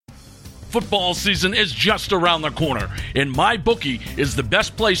Football season is just around the corner, and MyBookie is the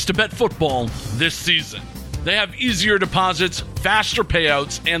best place to bet football this season. They have easier deposits, faster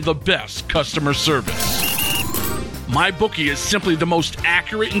payouts, and the best customer service. MyBookie is simply the most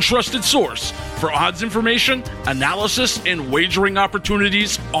accurate and trusted source for odds information, analysis, and wagering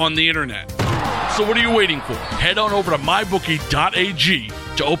opportunities on the internet. So what are you waiting for? Head on over to mybookie.ag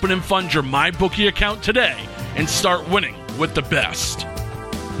to open and fund your MyBookie account today and start winning with the best.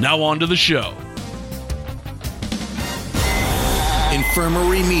 Now on to the show.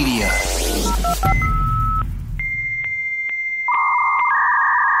 Infirmary Media.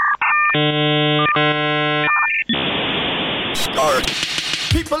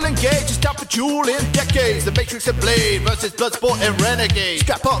 People engage, stop a duel in decades. The Matrix and Blade versus Bloodsport and Renegade.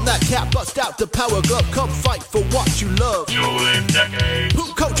 Strap on that cap, bust out the power glove. Come fight for what you love. Duel in decades.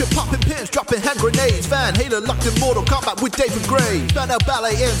 Poop culture, popping pins, dropping hand grenades. Van Halen locked in Mortal Kombat with David Gray. Banner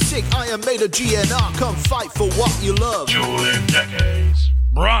Ballet and Sick, Iron Maiden, GNR. Come fight for what you love. Duel in decades.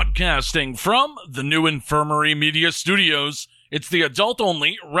 Broadcasting from the new Infirmary Media Studios, it's the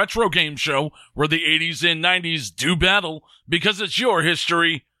adult-only retro game show where the 80s and 90s do battle because it's your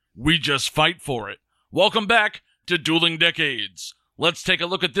history. We just fight for it. Welcome back to Dueling Decades. Let's take a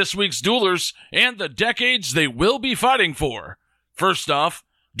look at this week's duelers and the decades they will be fighting for. First off,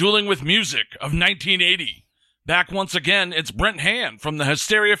 dueling with music of 1980. Back once again, it's Brent Hand from the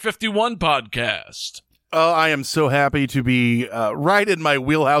Hysteria 51 podcast. Oh, I am so happy to be right in my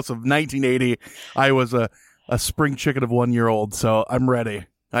wheelhouse of 1980. I was a spring chicken of 1 year old, so I'm ready.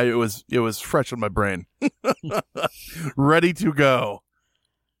 It was fresh in my brain. Ready to go.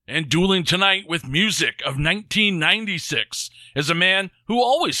 And dueling tonight with music of 1996 is a man who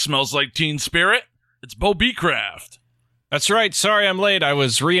always smells like Teen Spirit. It's Bo Beecraft. That's right. Sorry I'm late. I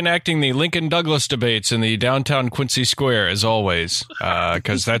was reenacting the Lincoln-Douglas debates in the downtown Quincy Square, as always,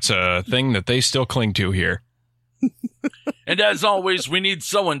 because that's a thing that they still cling to here. And as always, we need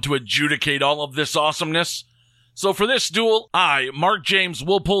someone to adjudicate all of this awesomeness. So for this duel, I, Mark James,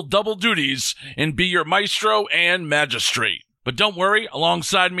 will pull double duties and be your maestro and magistrate. But don't worry,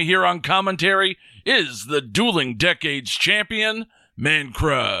 alongside me here on commentary is the Dueling Decades champion, Man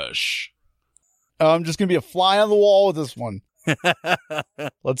Crush. I'm just going to be a fly on the wall with this one.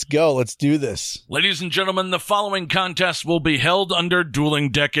 Let's go. Let's do this. Ladies and gentlemen, the following contest will be held under Dueling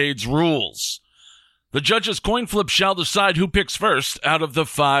Decades rules. The judges' coin flip shall decide who picks first out of the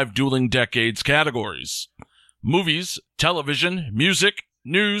 5 Dueling Decades categories: movies, television, music,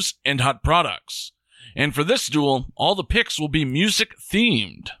 news, and hot products. And for this duel, all the picks will be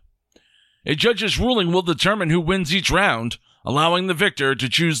music-themed. A judge's ruling will determine who wins each round, allowing the victor to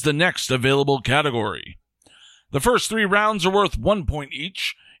choose the next available category. The first 3 rounds are worth 1 point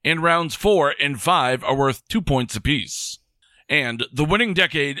each, and rounds 4 and 5 are worth 2 points apiece. And the winning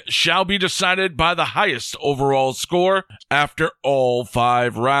decade shall be decided by the highest overall score after all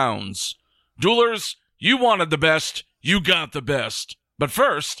 5 rounds. Duelers, you wanted the best, you got the best. But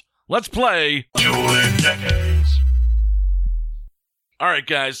first, let's play Dueling Decades. All right,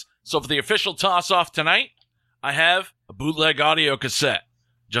 guys, so for the official toss-off tonight, I have a bootleg audio cassette.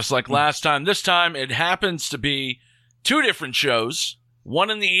 Just like last time, this time it happens to be 2 different shows,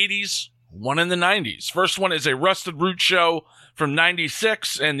 one in the 80s, one in the 90s. First one is a Rusted Root show from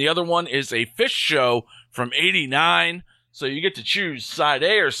 96, and the other one is a Fish show from 89. So you get to choose side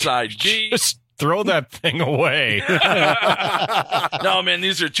A or side B. Just throw that thing away. No, man,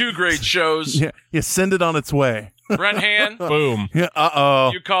 these are 2 great shows. Yeah, you send it on its way. Brent Hand, Boom. Yeah,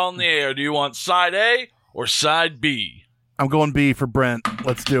 uh-oh. you call in the air. Do you want side A or side B? I'm going B for Brent.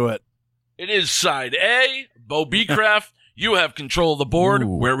 Let's do it. It is side A. Bo Beecraft, you have control of the board. Ooh.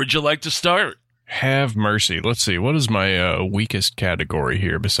 Where would you like to start? Have mercy. Let's see. What is my weakest category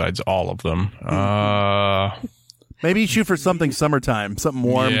here besides all of them? Maybe shoot for something summertime, something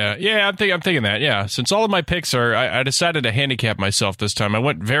warm. Yeah. I'm thinking that. Yeah, since all of my picks are, I decided to handicap myself this time. I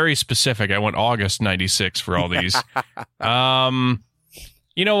went very specific. I went August '96 for all these.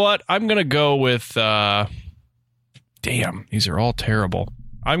 You know what? I'm gonna go with. Damn, these are all terrible.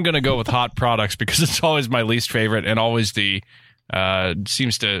 I'm gonna go with Hot Products because it's always my least favorite and always the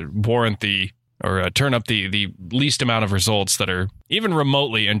seems to warrant the. Or turn up the least amount of results that are even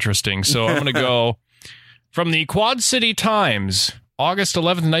remotely interesting. So I'm going to go from the Quad City Times, August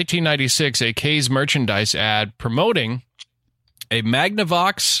 11th, 1996, a K's merchandise ad promoting a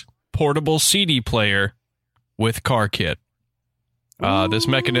Magnavox portable CD player with car kit. This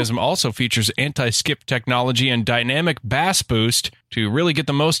mechanism also features anti-skip technology and dynamic bass boost to really get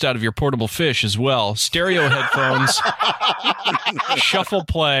the most out of your portable fish as well. Stereo headphones, shuffle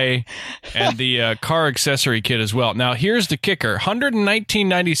play, and the car accessory kit as well. Now, here's the kicker.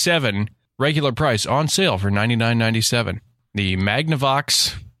 $119.97 regular price, on sale for $99.97. The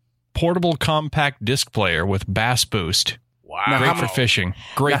Magnavox portable compact disc player with bass boost. Wow. Great for fishing.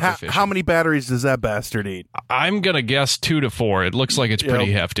 Great for fishing. How many batteries does that bastard eat? I'm going to guess 2 to 4. It looks like it's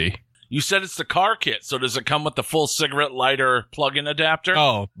pretty hefty. You said it's the car kit, so does it come with the full cigarette lighter plug-in adapter?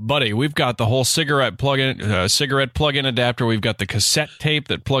 Oh, buddy, we've got the whole cigarette plug-in adapter. We've got the cassette tape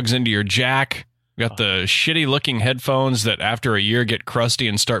that plugs into your jack. We've got the shitty-looking headphones that after a year get crusty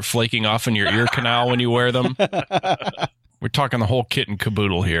and start flaking off in your ear canal when you wear them. We're talking the whole kit and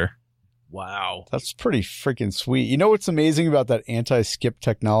caboodle here. Wow. That's pretty freaking sweet. You know what's amazing about that anti-skip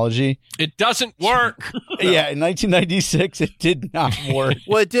technology? It doesn't work. Yeah, in 1996, it did not work.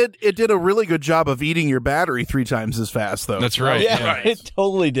 Well, it did a really good job of eating your battery 3 times as fast, though. That's right. Yeah, Right. it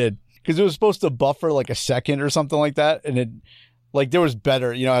totally did. Because it was supposed to buffer like a second or something like that. And it, like, there was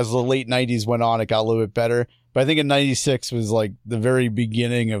better, as the late 90s went on, it got a little bit better. But I think in 96 was like the very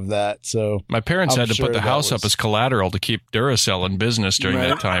beginning of that. So My parents I'm had to sure put the that house was- up as collateral to keep Duracell in business during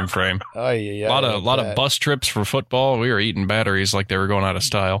that time frame. yeah, A lot of bus trips for football. We were eating batteries like they were going out of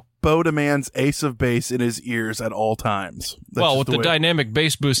style. Bo demands ace of bass in his ears at all times. That's Well, just with the way- dynamic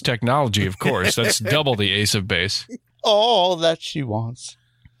bass boost technology, of course, that's double the ace of bass. all that she wants.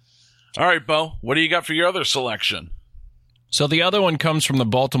 All right, Bo, what do you got for your other selection? So the other one comes from the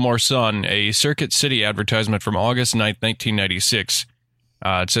Baltimore Sun, a Circuit City advertisement from August 9th, 1996.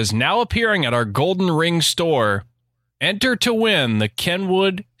 It says, now appearing at our Golden Ring store, enter to win the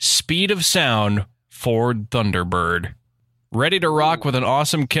Kenwood Speed of Sound Ford Thunderbird. Ready to rock with an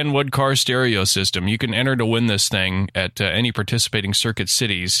awesome Kenwood car stereo system. You can enter to win this thing at any participating Circuit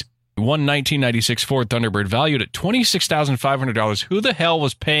Cities. One 1996 Ford Thunderbird valued at $26,500. Who the hell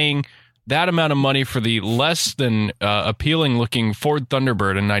was paying that amount of money for the less than appealing looking Ford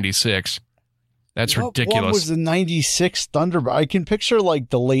Thunderbird in 96? That's ridiculous. What was the 96 Thunderbird? I can picture like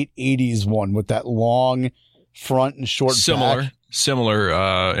the late 80s one with that long front and short back. Similar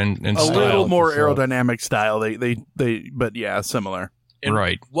in a style. little more So- aerodynamic style. But yeah, similar. And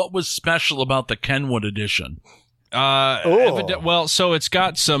Right. What was special about the Kenwood edition? Well, so it's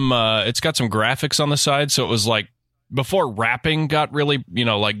got some graphics on the side. So it was like before wrapping got really,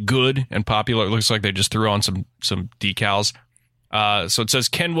 like good and popular. It looks like they just threw on some decals. So it says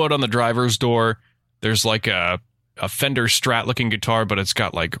Kenwood on the driver's door. There's like a Fender Strat looking guitar, but it's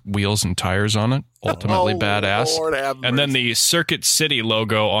got like wheels and tires on it. Ultimately badass. Lord have And then mercy. the Circuit City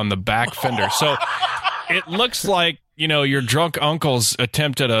logo on the back fender. So it looks like, your drunk uncle's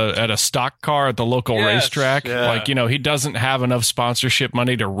attempt at a stock car at the local Yes, racetrack. yeah. Like, he doesn't have enough sponsorship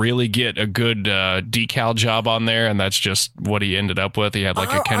money to really get a good decal job on there. And that's just what he ended up with. He had like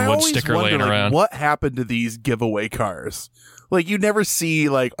a I Kenwood always sticker wonder, laying like, around. what happened to these giveaway cars? Like, you never see,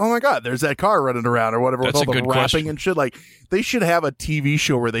 like, oh my God, there's that car running around or whatever That's with all a the good wrapping question. and shit. Like, they should have a TV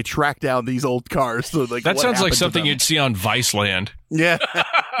show where they track down these old cars. So, like, That what sounds like happened to something them. you'd see on Viceland. Yeah.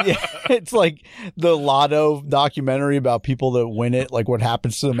 Yeah, it's like the Lotto documentary about people that win it, like what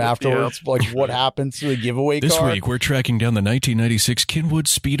happens to them afterwards, like what happens to the giveaway car. we're tracking down the 1996 Kenwood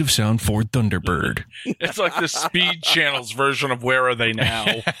Speed of Sound Ford Thunderbird. It's like the Speed Channel's version of Where Are They Now?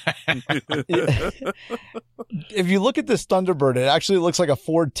 If you look at this Thunderbird, it actually looks like a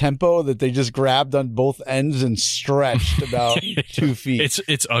Ford Tempo that they just grabbed on both ends and stretched about 2 feet.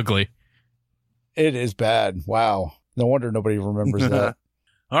 It's ugly. It is bad. Wow. No wonder nobody remembers that.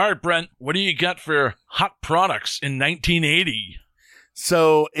 All right, Brent, what do you got for hot products in 1980?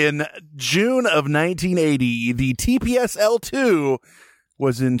 So in June of 1980, the TPS L2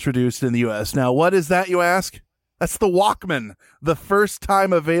 was introduced in the U.S. Now, what is that, you ask? That's the Walkman, the first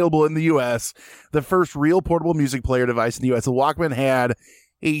time available in the U.S., the first real portable music player device in the U.S. The Walkman had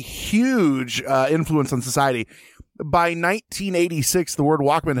a huge influence on society. By 1986, the word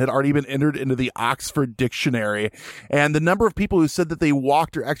Walkman had already been entered into the Oxford Dictionary, and the number of people who said that they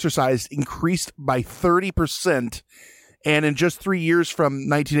walked or exercised increased by 30%. And in just 3 years from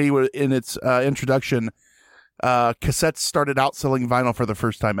 1980, in its introduction, cassettes started outselling vinyl for the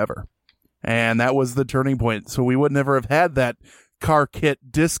first time ever. And that was the turning point. So we would never have had that car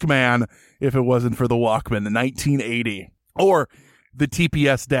kit Discman if it wasn't for the Walkman in 1980. Or the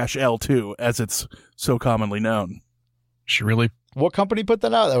TPS-L2, as it's so commonly known. She really What company put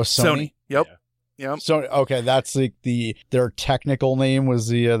that out? That was Sony. Yep. Yep. Sony. Okay, that's their technical name was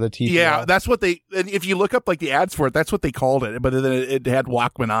the TPS. Yeah, that's what they. And if you look up like the ads for it, that's what they called it. But then it had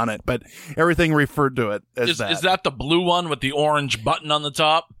Walkman on it. But everything referred to it as that. Is that the blue one with the orange button on the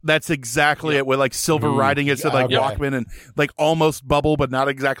top? That's exactly it. With like silver writing, it said like okay. Walkman and like almost bubble, but not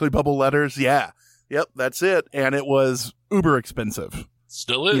exactly bubble letters. Yeah. Yep. That's it. And it was uber expensive.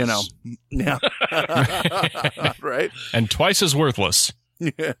 Still is. You know. Yeah. Right. and twice as worthless.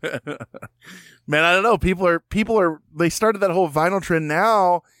 Man, I don't know. People are. They started that whole vinyl trend.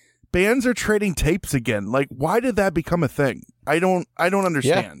 Now bands are trading tapes again. Like, why did that become a thing? I don't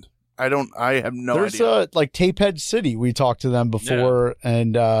understand. I have no idea. There's like Tapehead City. We talked to them before,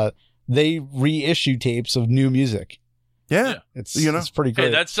 and they reissue tapes of new music. Yeah. It's pretty great.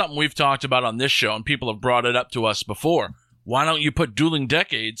 Hey, that's something we've talked about on this show, and people have brought it up to us before. Why don't you put Dueling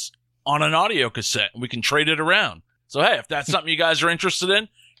Decades on an audio cassette, and we can trade it around? So, hey, if that's something you guys are interested in,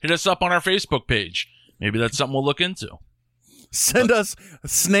 hit us up on our Facebook page. Maybe that's something we'll look into. Send us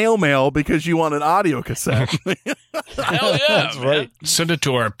snail mail because you want an audio cassette. Hell yeah, That's man. right. Send it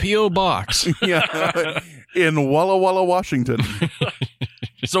to our P.O. box. Yeah, in Walla Walla, Washington.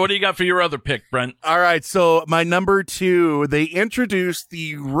 So what do you got for your other pick, Brent? All right, so my number 2, they introduced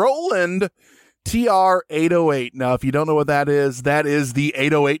the Roland TR-808. Now, if you don't know what that is the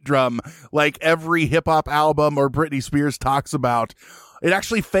 808 drum, like every hip-hop album or Britney Spears talks about. It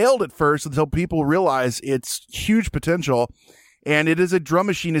actually failed at first until people realized its huge potential, and it is a drum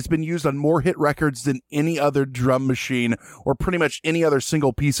machine that's been used on more hit records than any other drum machine or pretty much any other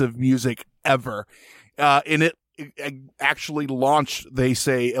single piece of music ever. And it actually launched, they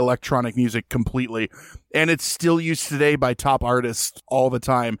say, electronic music completely, and it's still used today by top artists all the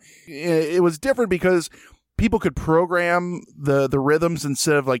time. It was different because people could program the rhythms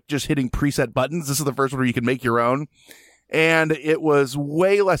instead of like just hitting preset buttons. This is the first one where you can make your own, and it was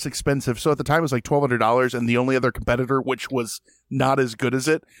way less expensive. So at the time it was like $1,200, and the only other competitor, which was not as good as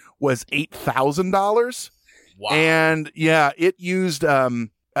it, was $8,000. Wow. And yeah, it used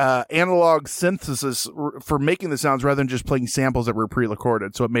analog synthesis for making the sounds rather than just playing samples that were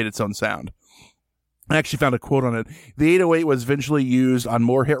pre-recorded, so it made its own sound. I actually found a quote on it. The 808 was eventually used on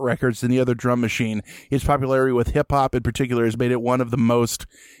more hit records than the other drum machine. Its popularity with hip-hop in particular has made it one of the most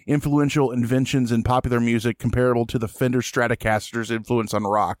influential inventions in popular music, comparable to the Fender Stratocaster's influence on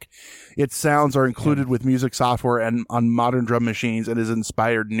rock. Its sounds are included with music software and on modern drum machines and has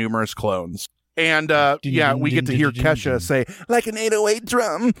inspired numerous clones. And yeah, we get to hear Kesha say, like an 808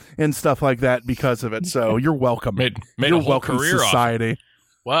 drum and stuff like that because of it. So you're welcome. Made you're a whole welcome, career off it. society.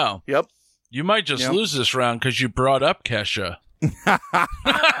 Wow. Yep. You might just lose this round because you brought up Kesha.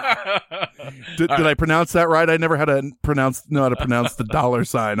 Did I pronounce that right? I never had to know how to pronounce the dollar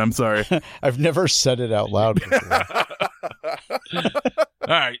sign. I'm sorry. I've never said it out loud before. All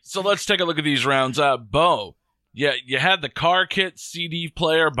right, so let's take a look at these rounds. Bo, yeah, you had the Car Kit CD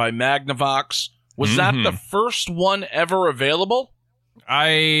player by Magnavox. Was that the first one ever available?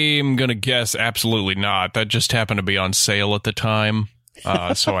 I'm going to guess absolutely not. That just happened to be on sale at the time,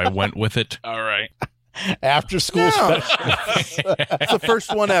 so I went with it. All right. After school special. It's the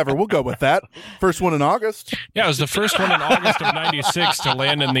first one ever. We'll go with that. First one in August. Yeah, it was the first one in August of '96 to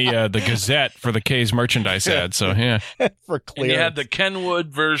land in the Gazette for the K's merchandise ad. So yeah, For And clearance. you had the Kenwood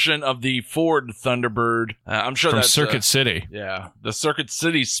version of the Ford Thunderbird. I'm sure from that's Circuit City. Yeah, the Circuit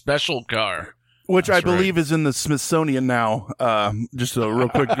City special car. Which That's I believe is in the Smithsonian now. Just a real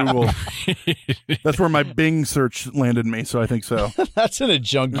quick Google. That's where my Bing search landed me, so I think so. That's in a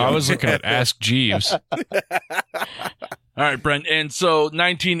junkyard. I was looking at Ask Jeeves. All right, Brent. And so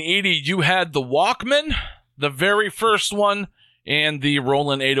 1980, you had the Walkman, the very first one, and the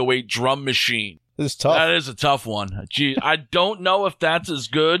Roland 808 drum machine. It's tough. That is a tough one. Gee, I don't know if that's as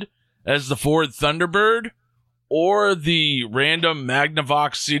good as the Ford Thunderbird or the random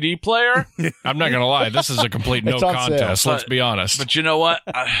Magnavox CD player. I'm not going to lie. This is a complete no It's on sale. contest. Let's be honest. But you know what?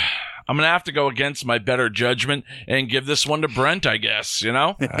 I'm going to have to go against my better judgment and give this one to Brent, I guess, you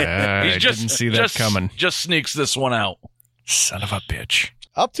know? I didn't see that coming. Just sneaks this one out. Son of a bitch.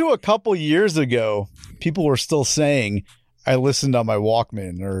 Up to a couple years ago, people were still saying, I listened on my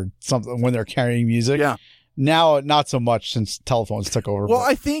Walkman or something when they're carrying music. Yeah. Now, not so much since telephones took over. Well, but-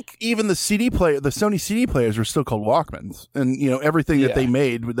 I think even the CD player, the Sony CD players were still called Walkmans, and everything that Yeah. they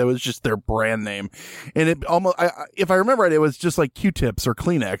made, that was just their brand name. And it almost, if I remember right, it was just like Q-tips or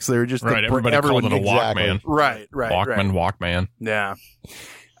Kleenex. They were just Right. Everybody called it a Exactly. Walkman. Right. Walkman. Yeah.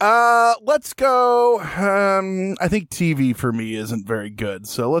 Let's go. I think TV for me isn't very good,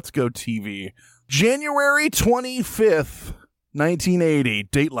 so let's go TV. January 25th, 1980,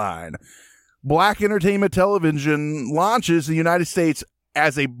 Dateline. Black Entertainment Television launches in the United States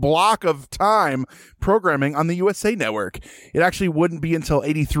as a block of time programming on the USA Network. It actually wouldn't be until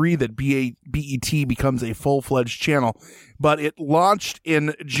 83 that BET becomes a full-fledged channel, but it launched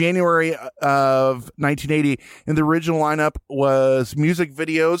in January of 1980, and the original lineup was music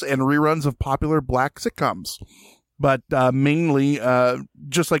videos and reruns of popular black sitcoms. But mainly,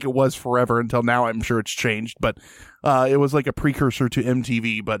 just like it was forever until now, I'm sure it's changed, but it was like a precursor to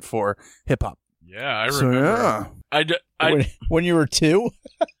MTV, but for hip-hop. Yeah, I So, remember. yeah. when you were 2?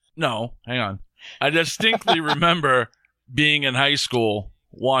 No, hang on. I distinctly remember being in high school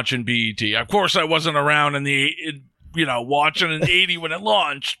watching BET. Of course, I wasn't around watching in 80 when it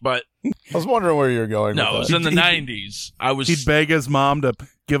launched, but I was wondering where you were going. no, it was in the 90s. He'd beg his mom to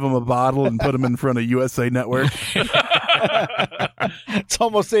give him a bottle and put him in front of USA Network. It's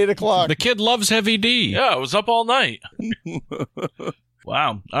almost 8 o'clock. The kid loves Heavy D. Yeah, I was up all night.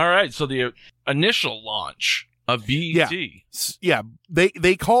 Wow. All right. So the initial launch of BET. Yeah,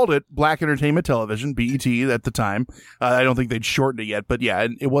 they called it Black Entertainment Television, BET, at the time. I don't think they'd shortened it yet, but yeah,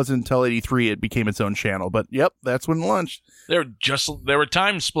 it wasn't until '83 it became its own channel. But yep, that's when it launched. They were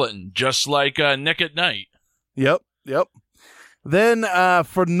time splitting, just like Nick at Night. Yep. Then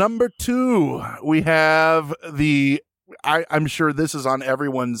for number 2, we have I'm sure this is on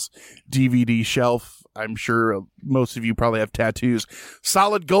everyone's DVD shelf. I'm sure most of you probably have tattoos.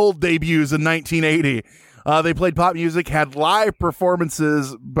 Solid Gold debuts in 1980. They played pop music, had live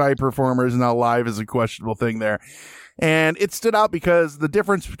performances by performers. Now live is a questionable thing there. And it stood out because the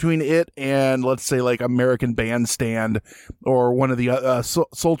difference between it and, let's say, like American Bandstand or one of the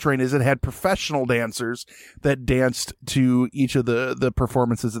Soul Train is it had professional dancers that danced to each of the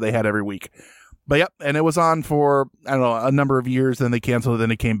performances that they had every week. But yep, and it was on for, I don't know, a number of years, then they canceled it,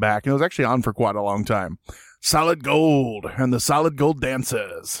 then it came back. And it was actually on for quite a long time. Solid Gold and the Solid Gold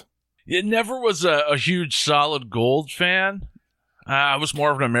Dancers. It never was a huge Solid Gold fan. I was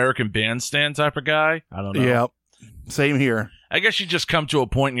more of an American Bandstand type of guy. I don't know. Yeah, same here. I guess you just come to a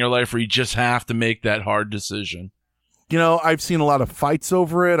point in your life where you just have to make that hard decision. You know, I've seen a lot of fights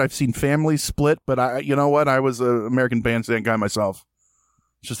over it. I've seen families split, but you know what? I was an American Bandstand guy myself.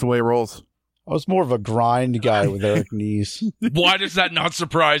 It's just the way it rolls. I was more of a grind guy with Eric Nies. Why does that not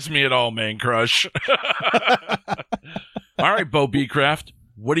surprise me at all, Man Crush? All right, Bo Beecraft,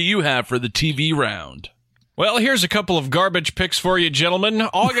 what do you have for the TV round? Well, here's a couple of garbage picks for you, gentlemen.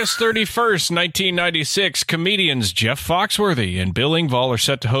 August 31st, 1996, comedians Jeff Foxworthy and Bill Engvall are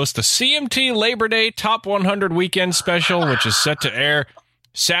set to host the CMT Labor Day Top 100 Weekend Special, which is set to air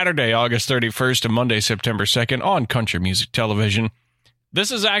Saturday, August 31st to Monday, September 2nd on Country Music Television. This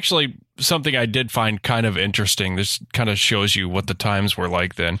is actually something I did find kind of interesting. This kind of shows you what the times were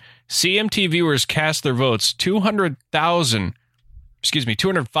like then. CMT viewers cast their votes,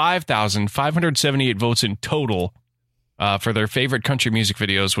 205,578 votes in total for their favorite country music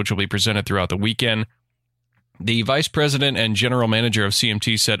videos, which will be presented throughout the weekend. The vice president and general manager of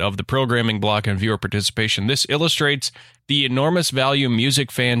CMT said of the programming block and viewer participation, this illustrates the enormous value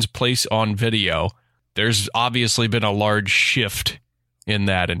music fans place on video. There's obviously been a large shift in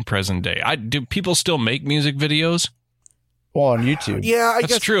that in present day. Do people still make music videos? Well, on YouTube. Yeah, I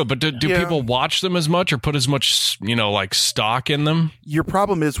That's guess true, but do people watch them as much or put as much, like stock in them? Your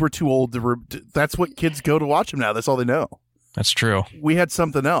problem is we're too old to. That's what kids go to watch them now. That's all they know. That's true. We had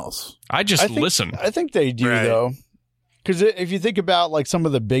something else. I think, listen. I think they do, Right. though. Because if you think about like some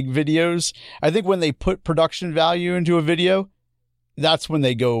of the big videos, I think when they put production value into a video, that's when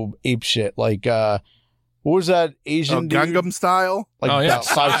they go ape shit. Like, what was that Asian dude? Gangnam Style? Like about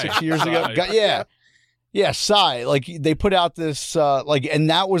Psy. 5-6 years ago? Psy. Yeah, Psy. Like they put out this, and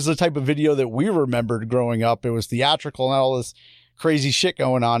that was the type of video that we remembered growing up. It was theatrical and all this crazy shit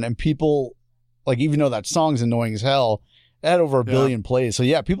going on. And people, like, even though that song's annoying as hell, it had over 1 billion plays. So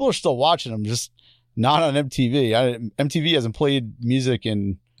yeah, people are still watching them, just not on MTV. MTV hasn't played music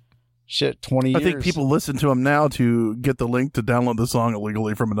in 20 years. I think people listen to them now to get the link to download the song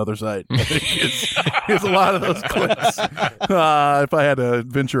illegally from another site. It's a lot of those clicks. If I had to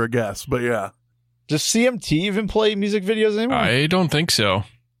venture a guess, but yeah. Does CMT even play music videos anymore? I don't think so.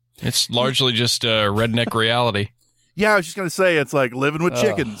 It's largely just redneck reality. Yeah, I was just going to say it's like living with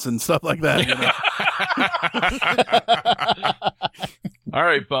chickens and stuff like that. You know? All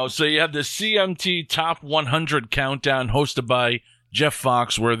right, Bo. So you have the CMT Top 100 Countdown hosted by Jeff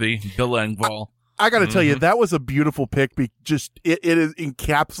Foxworthy, Bill Engvall. I got to tell you, that was a beautiful pick. It is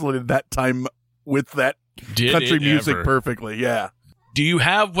encapsulated that time with that country music ever. perfectly. Yeah. Do you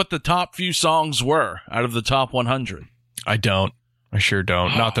have what the top few songs were out of the top 100? I don't. I sure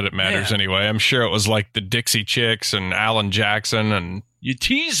don't. Not that it matters man. anyway. I'm sure it was like the Dixie Chicks and Alan Jackson and You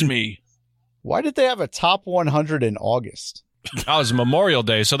tease me. Why did they have a top 100 in August? it was Memorial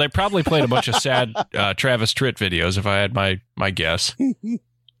Day, so they probably played a bunch of sad Travis Tritt videos if I had my guess.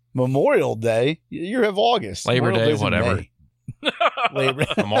 Memorial Day? You have August. Labor Memorial Day, Day's in whatever. May. Labor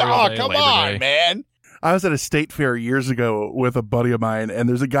Memorial Day, come Labor on, Day. man. I was at a state fair years ago with a buddy of mine, and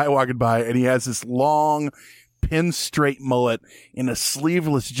there's a guy walking by, and he has this long pin straight mullet in a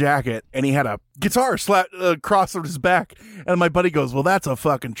sleeveless jacket, and he had a guitar across his back. And my buddy goes, "Well, that's a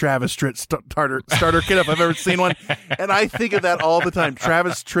fucking Travis Tritt starter kit if I've ever seen one." And I think of that all the time.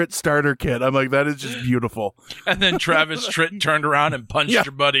 Travis Tritt starter kit. I'm like, that is just beautiful. And then Travis Tritt turned around and punched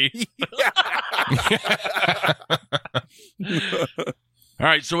your buddy. All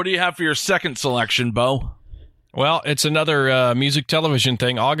right, so what do you have for your second selection, Bo? Well, it's another music television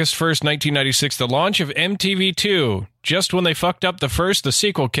thing. August 1st, 1996, the launch of MTV2. Just when they fucked up the first, the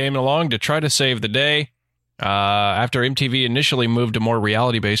sequel came along to try to save the day. After MTV initially moved to more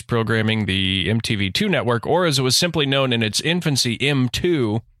reality-based programming, the MTV2 network, or as it was simply known in its infancy,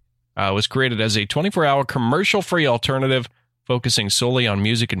 M2, was created as a 24-hour commercial-free alternative focusing solely on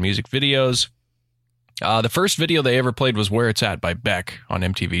music and music videos. The first video they ever played was Where It's At by Beck on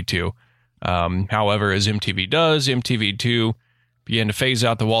MTV2. However, as MTV does, MTV2 began to phase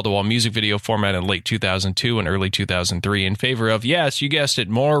out the wall-to-wall music video format in late 2002 and early 2003 in favor of, yes, you guessed it,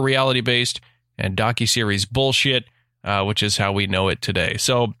 more reality-based and docuseries bullshit, which is how we know it today.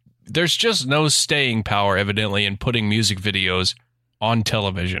 So there's just no staying power, evidently, in putting music videos on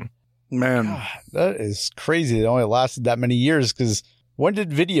television. Man, that is crazy. It only lasted that many years, because when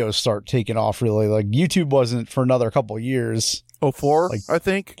did videos start taking off, really? Like, YouTube wasn't for another couple of years. 04, like, I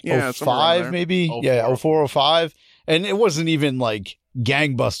think. Yeah, 05 maybe. 04. Yeah, 04, 05. And it wasn't even like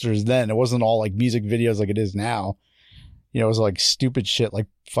gangbusters then. It wasn't all like music videos like it is now. You know, it was like stupid shit like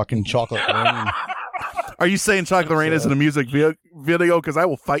fucking Chocolate Rain. Are you saying Chocolate Rain isn't a music video? Because I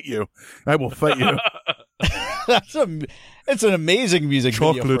will fight you. I will fight you. It's an amazing music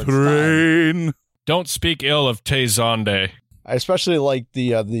video. Chocolate Rain. Don't speak ill of Tay Zonde. I especially like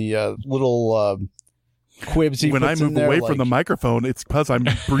the little quibs he when I puts in move there, away like, from the microphone, it's because I'm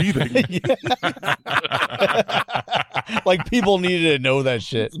breathing. Like, people needed to know that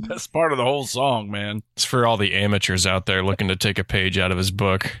shit. That's part of the whole song, man. It's for all the amateurs out there looking to take a page out of his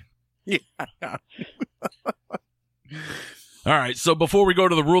book. Yeah. All right, so before we go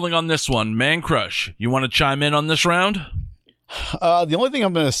to the ruling on this one, Man Crush, you want to chime in on this round? The only thing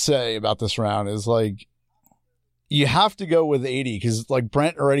I'm going to say about this round is, like, you have to go with 80, because, like,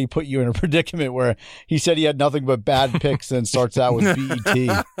 Brent already put you in a predicament where he said he had nothing but bad picks and starts out with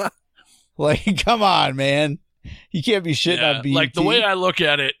BET. Like, come on, man. You can't be shitting on BET. Like, the way I look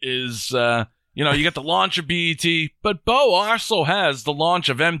at it is, you know, you get the launch of BET, but Bo also has the launch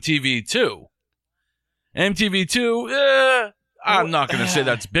of MTV2. MTV2, I'm not going to say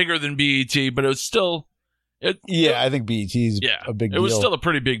that's bigger than BET, but it was still... I think BET is a big deal. It was still a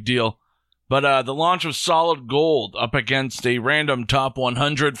pretty big deal. But the launch of Solid Gold up against a random top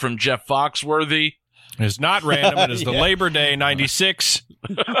 100 from Jeff Foxworthy. It's not random. It is the Labor Day 96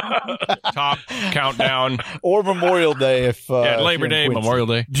 top countdown. Or Memorial Day if Labor Day, Memorial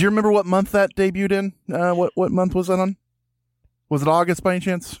Day. Do you remember what month that debuted in? What month was that on? Was it August by any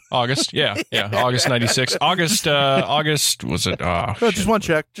chance? August, yeah. August 96. August, was it? Just one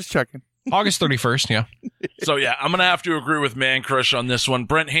check. Just checking. August 31st, yeah. So, yeah, I'm going to have to agree with Man Crush on this one.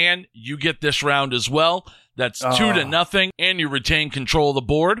 Brent Hand, you get this round as well. That's 2-0, and you retain control of the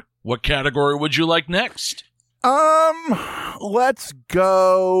board. What category would you like next? Let's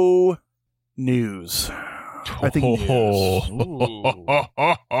go news. I think news.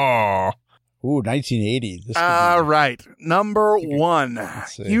 Ooh, 1980. All right. Number one.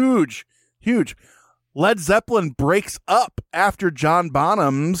 Huge. Led Zeppelin breaks up after John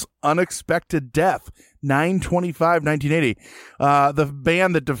Bonham's unexpected death. 9/25/1980. The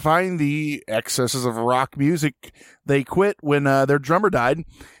band that defined the excesses of rock music, they quit when their drummer died.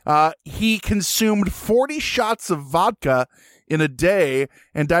 He consumed 40 shots of vodka in a day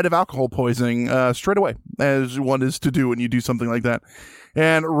and died of alcohol poisoning straight away, as one is to do when you do something like that.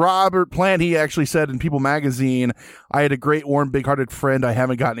 And Robert Plant, he actually said in People magazine, "I had a great, warm, big-hearted friend I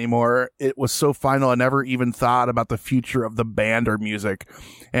haven't got anymore. It was so final, I never even thought about the future of the band or music."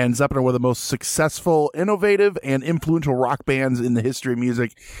 And Zeppelin were the most successful, innovative, and influential rock bands in the history of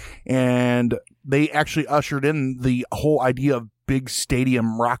music. And they actually ushered in the whole idea of big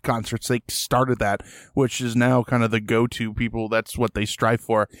stadium rock concerts. They started that, which is now kind of the go-to people. That's what they strive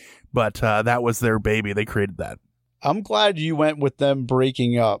for. But that was their baby. They created that. I'm glad you went with them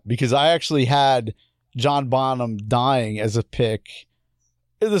breaking up, because I actually had John Bonham dying as a pick.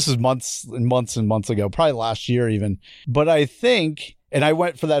 This is months and months and months ago, probably last year even. But I think, and I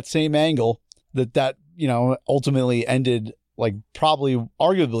went for that same angle, that you know, ultimately ended like probably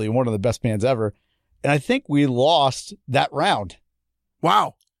arguably one of the best bands ever. And I think we lost that round.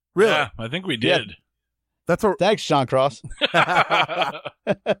 Wow. Really? Yeah, I think we did. Yeah. Thanks, Sean Cross.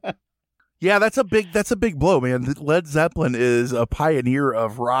 Yeah, that's a big blow, man. Led Zeppelin is a pioneer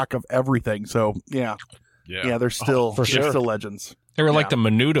of rock of everything. So, yeah. Yeah, they're still for sure. still legends. They were like the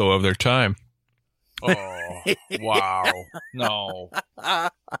Menudo of their time. Oh, wow. No.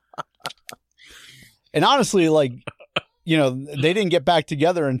 And honestly, like, you know, they didn't get back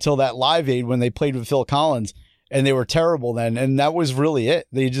together until that Live Aid when they played with Phil Collins, and they were terrible then. And that was really it.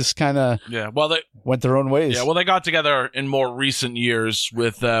 They just kind of went their own ways. Yeah, well, they got together in more recent years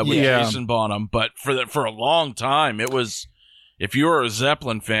with Jason Bonham, but for a long time, it was, if you were a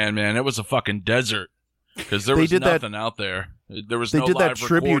Zeppelin fan, man, it was a fucking desert because there was nothing out there. There was no live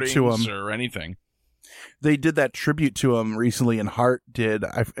tribute to recordings him or anything. They did that tribute to him recently, and Heart did.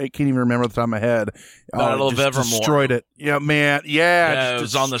 I can't even remember off the top of my head. Battle of Evermore. Destroyed it. Yeah, man. Yeah, it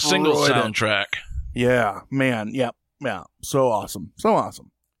was on the single soundtrack. Yeah, man. Yeah. So awesome. So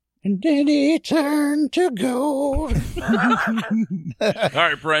awesome. And then he turned to gold. All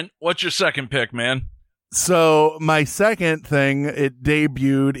right, Brent, what's your second pick, man? So my second thing, it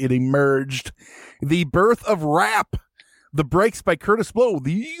debuted, it emerged, the birth of rap. The Breaks by Curtis Blow.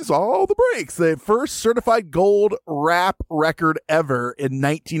 These are the breaks. The first certified gold rap record ever in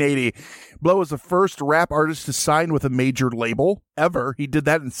 1980. Blow was the first rap artist to sign with a major label ever. He did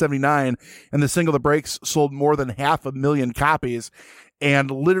that in 79, and the single The Breaks sold more than 500,000 copies.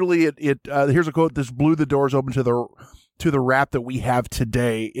 And literally, here's a quote: "This blew the doors open to the rap that we have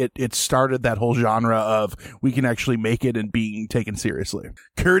today. It started that whole genre of we can actually make it and being taken seriously."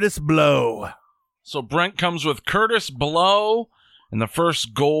 Curtis Blow. So Brent comes with Curtis Blow and the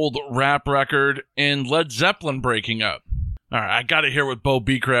first gold rap record and Led Zeppelin breaking up. All right, I got to hear what Bo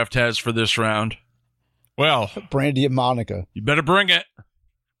Beecraft has for this round. Well, Brandy and Monica. You better bring it.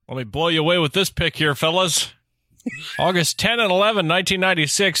 Let me blow you away with this pick here, fellas. August 10 and 11,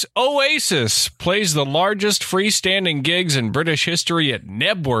 1996, Oasis plays the largest freestanding gigs in British history at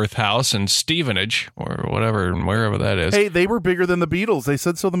Nebworth House in Stevenage, or whatever, wherever that is. Hey, they were bigger than the Beatles. They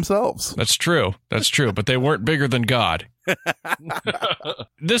said so themselves. That's true. But they weren't bigger than God.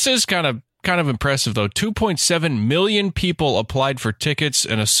 This is kind of impressive, though. 2.7 million people applied for tickets,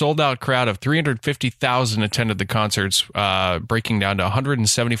 and a sold-out crowd of 350,000 attended the concerts, breaking down to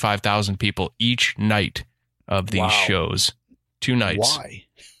 175,000 people each night of these shows. 2 nights. Why?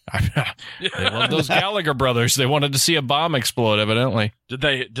 They love those Gallagher brothers. They wanted to see a bomb explode, evidently. Did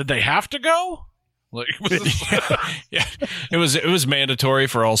they have to go? Like, yeah, it was mandatory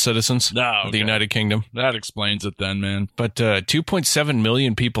for all citizens of the United Kingdom. That explains it then, man. But 2.7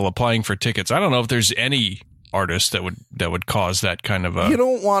 million people applying for tickets. I don't know if there's any artist that would cause that kind of a... You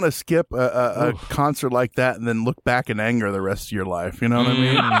don't want to skip a concert like that and then look back in anger the rest of your life. You know what I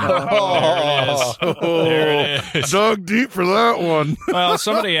mean? There it is. Dug deep for that one. Well,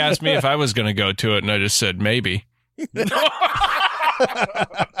 somebody asked me if I was going to go to it, and I just said maybe.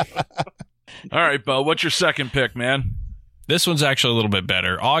 All right, Bo, what's your second pick, man? This one's actually a little bit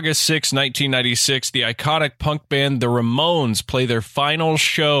better. August 6, 1996, the iconic punk band The Ramones play their final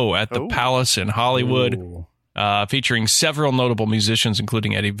show at the Palace in Hollywood, featuring several notable musicians,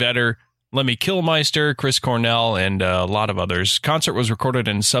 including Eddie Vedder, Lemmy Kilmister, Chris Cornell, and a lot of others. Concert was recorded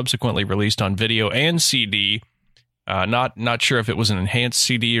and subsequently released on video and CD. Not sure if it was an enhanced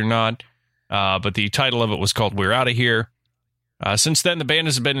CD or not, but the title of it was called We're Outta Here. Since then, the band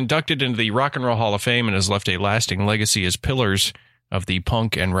has been inducted into the Rock and Roll Hall of Fame and has left a lasting legacy as pillars of the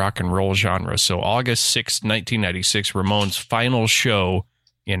punk and rock and roll genre. So August 6, 1996, Ramones' final show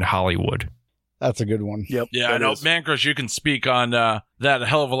in Hollywood. That's a good one. Yep. Yeah, I know. Man Crush, you can speak on that a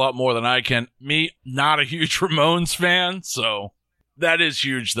hell of a lot more than I can. Me, not a huge Ramones fan, so that is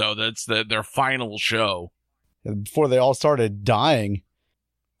huge, though. That's their final show. Before they all started dying.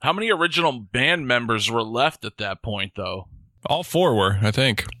 How many original band members were left at that point, though? All 4 were, I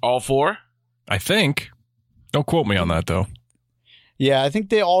think. All 4? I think. Don't quote me on that, though. Yeah, I think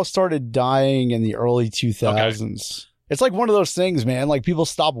they all started dying in the early 2000s. Okay. It's like one of those things, man. Like, people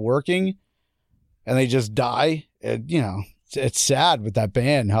stop working and they just die. It's sad with that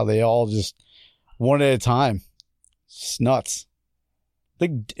band, how they all just one at a time. It's nuts.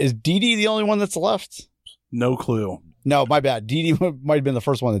 Is Dee Dee the only one that's left? No clue. No, my bad. Dee Dee might have been the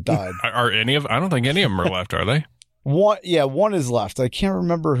first one that died. I don't think any of them are left, are they? One is left. I can't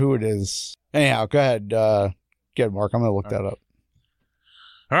remember who it is. Anyhow, go ahead. Get it, Mark. I'm going to look that up.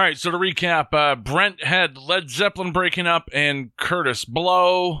 All right, so to recap, Brent had Led Zeppelin breaking up and Curtis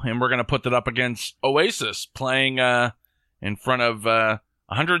Blow, and we're going to put that up against Oasis playing in front of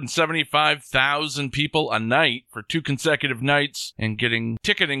 175,000 people a night for 2 consecutive nights and getting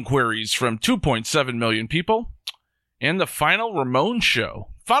ticket inquiries from 2.7 million people. And the final Ramones show.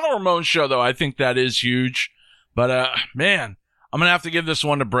 Final Ramones show, though, I think that is huge. But, man, I'm going to have to give this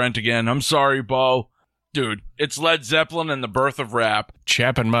one to Brent again. I'm sorry, Bo. Dude, it's Led Zeppelin and the birth of rap.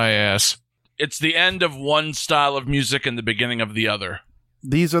 Chapping my ass. it's the end of one style of music and the beginning of the other.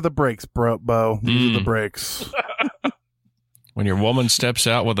 These are the breaks, Bo. These are the breaks. When your woman steps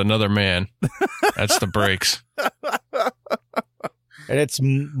out with another man, that's the breaks. And it's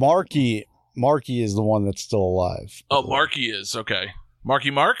Marky. Marky is the one that's still alive. Oh, Marky is. Okay.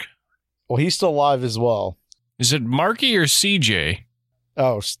 Marky Mark? Well, he's still alive as well. Is it Marky or CJ?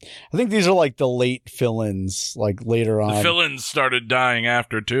 Oh, I think these are like the late fill-ins, like later on. The fill-ins started dying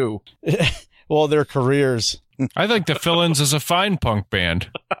after, too. Well, their careers. I think the Fill-Ins is a fine punk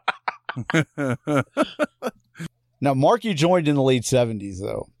band. Now, Marky joined in the late 70s,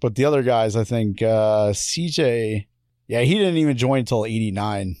 though. But the other guys, I think, CJ... Yeah, he didn't even join until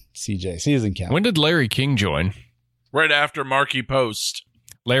 89, CJ. So he doesn't count. When did Larry King join? Right after Marky Post.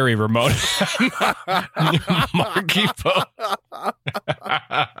 Larry Ramone. Marky Post.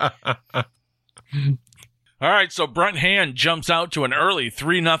 All right, so Brent Hand jumps out to an early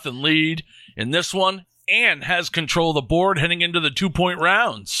 3-0 lead in this one and has control of the board heading into the 2-point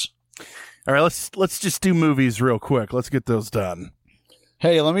rounds. All right, let's just do movies real quick. Let's get those done.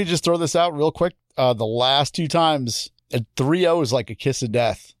 Hey, let me just throw this out real quick. The last two times, 3-0 is like a kiss of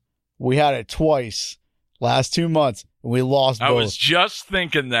death. We had it twice last 2 months, and we lost both. I was just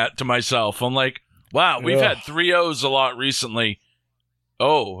thinking that to myself. I'm like, wow, we've had 3-0s a lot recently.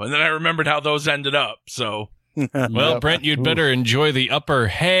 Oh, and then I remembered how those ended up, so... Well, Brent, you'd better enjoy the upper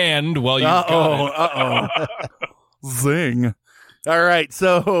hand while you've got it. Zing. All right,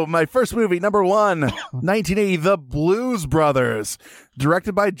 so my first movie, number 1, 1980, The Blues Brothers,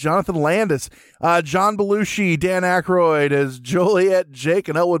 directed by Jonathan Landis. John Belushi, Dan Aykroyd as Joliet, Jake,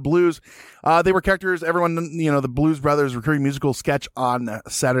 and Elwood Blues. They were characters, everyone, the Blues Brothers recurring musical sketch on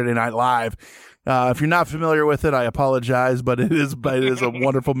Saturday Night Live. If you're not familiar with it, I apologize, but it is a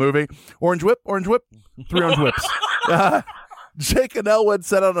wonderful movie. Orange Whip, 3 Orange Whips. Jake and Elwood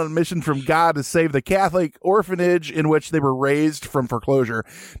set out on a mission from God to save the Catholic orphanage in which they were raised from foreclosure.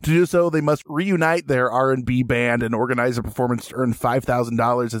 To do so, they must reunite their R&B band and organize a performance to earn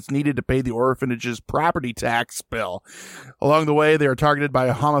 $5,000 that's needed to pay the orphanage's property tax bill. Along the way, they are targeted by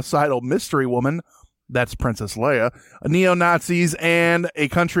a homicidal mystery woman, that's Princess Leia, neo-Nazis, and a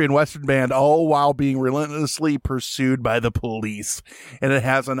country and western band, all while being relentlessly pursued by the police. And it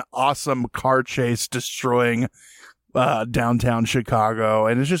has an awesome car chase destroying downtown Chicago,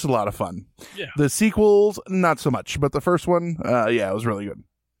 and it's just a lot of fun. Yeah. The sequels, not so much, but the first one, it was really good.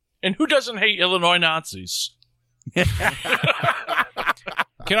 And who doesn't hate Illinois Nazis? Can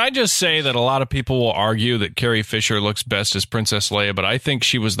I just say that a lot of people will argue that Carrie Fisher looks best as Princess Leia, but I think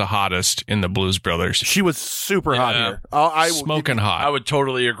she was the hottest in the Blues Brothers. She was super hot here. Smoking hot. I would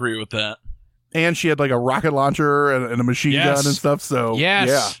totally agree with that. And she had like a rocket launcher and a machine gun and stuff, so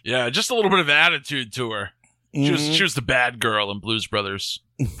yes. Yeah, just a little bit of attitude to her. She was the bad girl in Blues Brothers.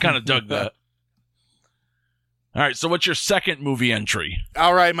 Kind of dug that. All right, so what's your second movie entry?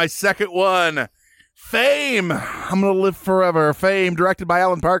 All right, my second one, Fame. I'm going to Live Forever. Fame, directed by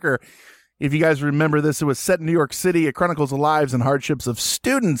Alan Parker. If you guys remember this, it was set in New York City. It chronicles the lives and hardships of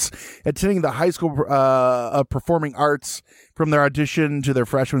students attending the High School of Performing Arts from their audition to their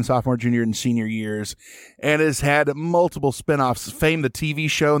freshman, sophomore, junior, and senior years. And has had multiple spinoffs. Fame, the TV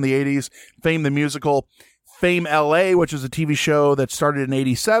show in the 80s. Fame, the musical. Fame LA, which is a TV show that started in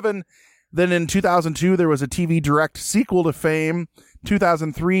 87. Then in 2002, there was a TV direct sequel to Fame.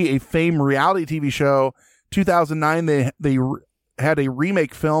 2003, a Fame reality TV show. 2009, they had a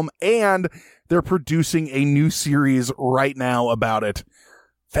remake film, and they're producing a new series right now about it.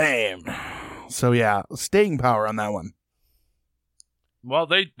 Fame. So yeah, staying power on that one. Well,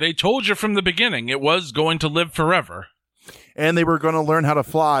 they told you from the beginning it was going to live forever. And they were going to learn how to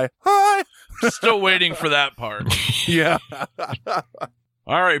fly. Hi! Still waiting for that part. Yeah.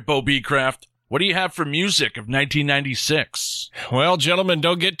 All right, Bo Beecraft, what do you have for music of 1996? Well, gentlemen,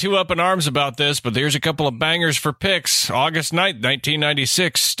 don't get too up in arms about this, but there's a couple of bangers for picks. August 9th,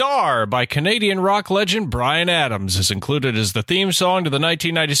 1996, Star by Canadian rock legend Bryan Adams is included as the theme song to the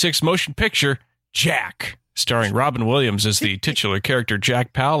 1996 motion picture Jack, starring Robin Williams as the titular character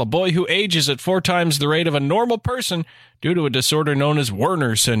Jack Powell, a boy who ages at 4 times the rate of a normal person due to a disorder known as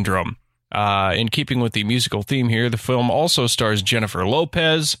Werner syndrome. In keeping with the musical theme here, the film also stars Jennifer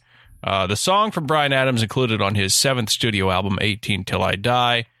Lopez. The song from Bryan Adams included on his 7th studio album, 18 Till I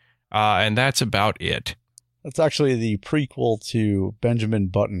Die, and that's about it. That's actually the prequel to Benjamin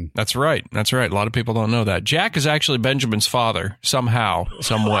Button. That's right. That's right. A lot of people don't know that. Jack is actually Benjamin's father, somehow,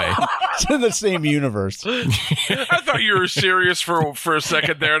 some way. It's in the same universe. I thought you were serious for a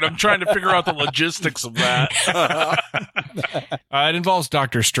second there, and I'm trying to figure out the logistics of that. It involves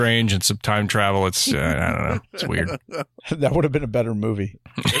Doctor Strange and some time travel. It's I don't know. It's weird. That would have been a better movie.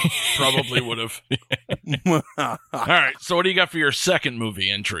 Probably would have. All right. So what do you got for your second movie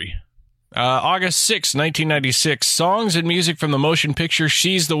entry? August 6, 1996. Songs and music from the motion picture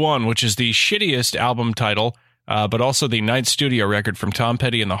She's the One, which is the shittiest album title, but also the ninth studio record from Tom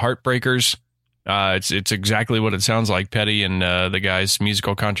Petty and the Heartbreakers. It's exactly what it sounds like. Petty and the guy's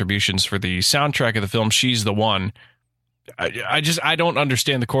musical contributions for the soundtrack of the film She's the One. I don't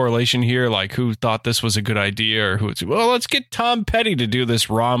understand the correlation here. Like, who thought this was a good idea, or let's get Tom Petty to do this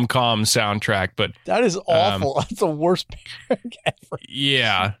rom-com soundtrack. But that is awful. That's the worst pick ever.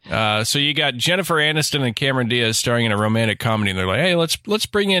 Yeah. So you got Jennifer Aniston and Cameron Diaz starring in a romantic comedy, and they're like, hey, let's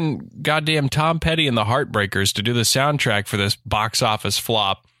bring in goddamn Tom Petty and the Heartbreakers to do the soundtrack for this box office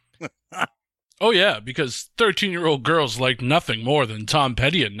flop. Oh yeah, because 13-year-old girls liked nothing more than Tom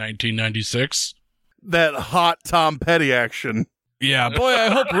Petty in 1996. That hot Tom Petty action. Yeah, boy, I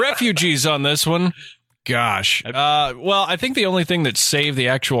hope Refugee's on this one. Gosh. Well, I think the only thing that saved the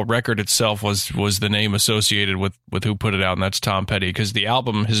actual record itself was the name associated with who put it out, and that's Tom Petty, because the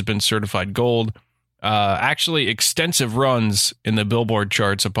album has been certified gold. Actually, extensive runs in the Billboard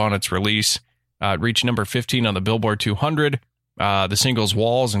charts upon its release. It reached number 15 on the Billboard 200. The singles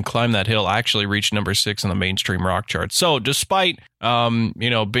Walls and Climb That Hill actually reached number 6 on the mainstream rock chart. So despite,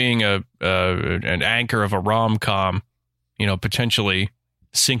 being an anchor of a rom-com, potentially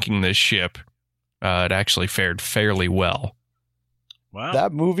sinking this ship, it actually fared fairly well. Wow.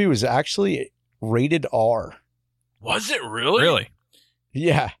 That movie was actually rated R. Was it really? Really?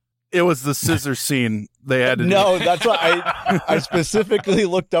 Yeah. It was the scissor scene they had to No, that's why I specifically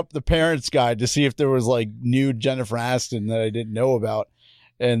looked up the parents' guide to see if there was like nude Jennifer Aniston that I didn't know about,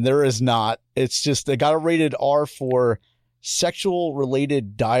 and there is not. It's just they got a rated R for sexual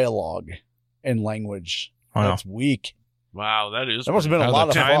related dialogue and language. Wow. That's weak. Wow, that is. That must have been a How lot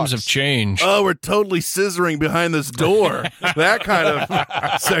the of times fucks. have changed. Oh, we're totally scissoring behind this door. That kind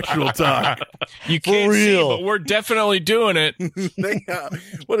of sexual talk. You can't see, real. but we're definitely doing it.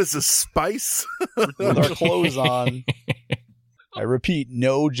 What is this, spice? With our clothes on. I repeat,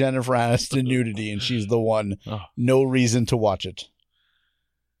 no Jennifer Aniston nudity, and she's the one. No reason to watch it.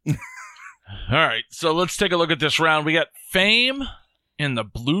 All right, so let's take a look at this round. We got Fame and the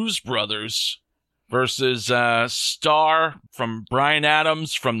Blues Brothers versus Star from Bryan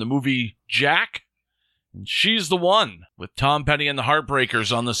Adams from the movie Jack. And She's the One with Tom Petty and the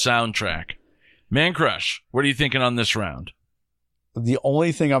Heartbreakers on the soundtrack. Man Crush, what are you thinking on this round? The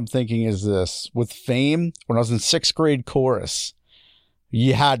only thing I'm thinking is this. With Fame, when I was in 6th grade chorus,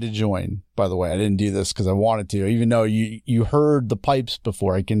 you had to join, by the way. I didn't do this because I wanted to, even though you heard the pipes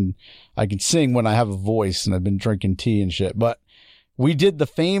before. I can sing when I have a voice, and I've been drinking tea and shit. But we did the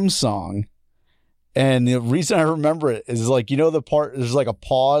Fame song, and the reason I remember it is like, the part, there's like a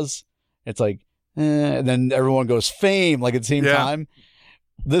pause. It's like, and then everyone goes Fame, like at the same time.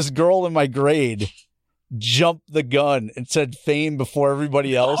 This girl in my grade jumped the gun and said Fame before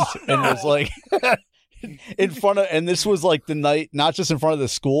everybody else, and was like in front of, and this was like the night, not just in front of the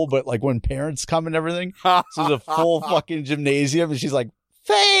school, but like when parents come and everything. So it was a full fucking gymnasium, and she's like,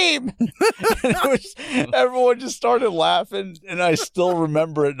 Fame! And it was, everyone just started laughing, and I still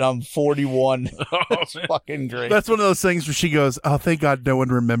remember it, and I'm 41. It's fucking great. That's one of those things where she goes, oh, thank God no one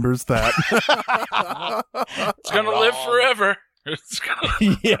remembers that. It's going to live forever. It's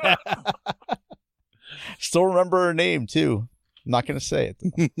gonna... Yeah. Still remember her name, too. I'm not going to say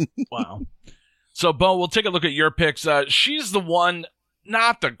it. Wow. So, Bo, we'll take a look at your picks. She's the One,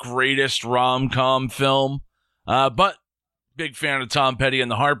 not the greatest rom-com film, but big fan of Tom Petty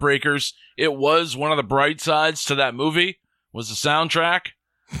and the Heartbreakers. It was one of the bright sides to that movie, was the soundtrack.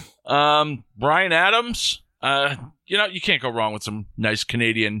 Bryan Adams, you can't go wrong with some nice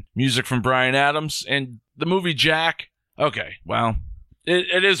Canadian music from Bryan Adams. And the movie Jack, okay, well,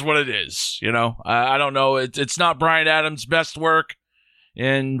 it is what it is, I don't know. It's not Bryan Adams' best work.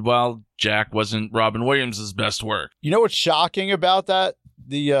 And, well, Jack wasn't Robin Williams' best work. You know what's shocking about that?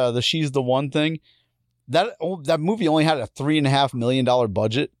 The She's the One thing? That movie only had a $3.5 million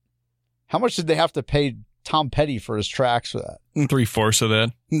budget. How much did they have to pay Tom Petty for his tracks for that? 3/4 of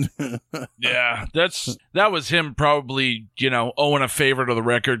that. Yeah, that was him probably, owing a favor to the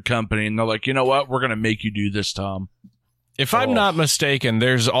record company. And they're like, you know what? We're going to make you do this, Tom. If I'm not mistaken,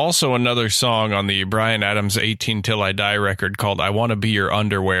 there's also another song on the Bryan Adams 18 Till I Die record called I Want to Be Your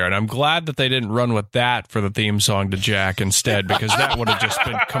Underwear. And I'm glad that they didn't run with that for the theme song to Jack instead, because that would have just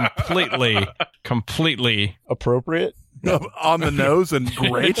been completely appropriate. On the nose and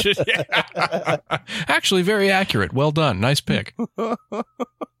great. Actually, very accurate. Well done. Nice pick.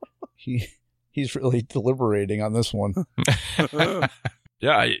 He's really deliberating on this one.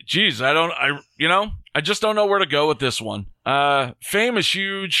 Yeah, I just don't know where to go with this one. Fame is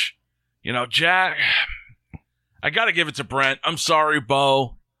huge. Jack, I got to give it to Brent. I'm sorry,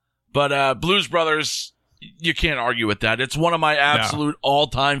 Bo, but Blues Brothers, you can't argue with that. It's one of my absolute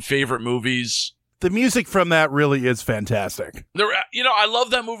all-time favorite movies. The music from that really is fantastic. I love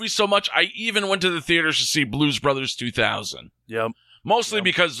that movie so much. I even went to the theaters to see Blues Brothers 2000. Yep. Mostly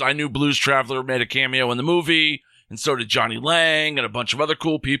because I knew Blues Traveler made a cameo in the movie, and so did Johnny Lang and a bunch of other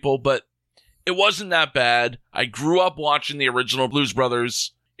cool people, but it wasn't that bad. I grew up watching the original Blues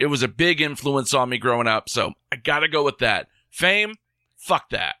Brothers. It was a big influence on me growing up, so I gotta go with that. Fame? Fuck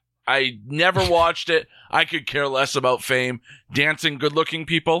that. I never watched it. I could care less about Fame. Dancing good-looking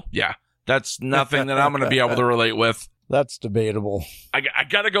people? Yeah, that's nothing that I'm going to be able to relate with. That's debatable. I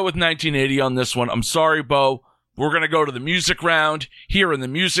got to go with 1980 on this one. I'm sorry, Bo. We're going to go to the music round here in the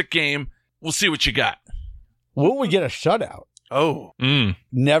music game. We'll see what you got. Will we get a shutout? Oh.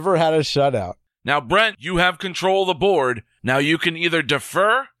 Never had a shutout. Now, Brent, you have control of the board. Now you can either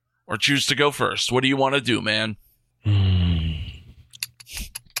defer or choose to go first. What do you want to do, man?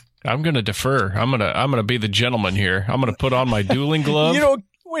 I'm going to defer. I'm going to be the gentleman here. I'm going to put on my dueling glove.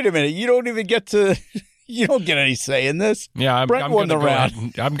 Wait a minute. You don't even get to you don't get any say in this. Yeah, I'm Brent going won the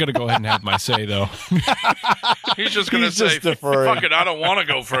round. I'm going to go ahead and have my say though. He's just going to say, fuck it, I don't want to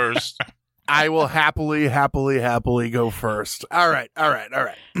go first. I will happily go first. All right.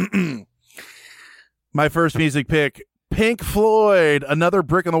 My first music pick, Pink Floyd, Another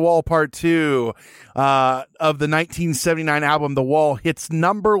Brick in the Wall Part 2 of the 1979 album The Wall, hits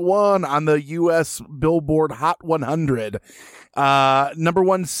number 1 on the U.S. Billboard Hot 100. Number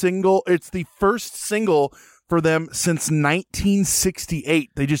 1 single. It's the first single for them since 1968.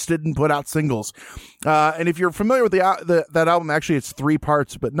 They just didn't put out singles. And if you're familiar with that album, actually it's 3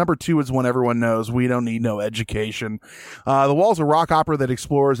 parts, but number 2 is one everyone knows. We Don't Need No Education. The Wall is a rock opera that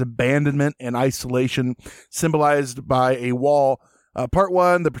explores abandonment and isolation, symbolized by a wall. Part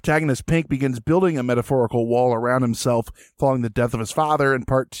 1, the protagonist Pink begins building a metaphorical wall around himself following the death of his father. And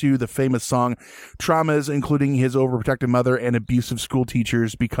Part 2, the famous song Traumas, including his overprotective mother and abusive school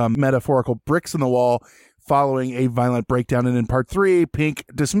teachers, become metaphorical bricks in the wall following a violent breakdown. And in Part 3, Pink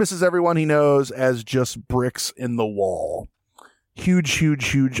dismisses everyone he knows as just bricks in the wall.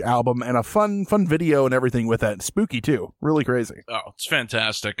 Huge album, and a fun video and everything with that. Spooky too. Really crazy. Oh, it's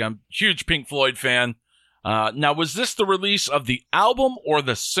fantastic. I'm a huge Pink Floyd fan. Now, was this the release of the album or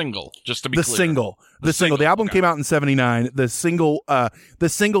the single? Just to be clear. The single. The album came out in 79. The single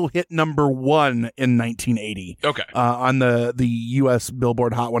hit number 1 in 1980. Okay. On the U.S.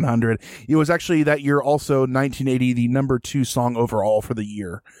 Billboard Hot 100. It was actually that year also, 1980, the number 2 song overall for the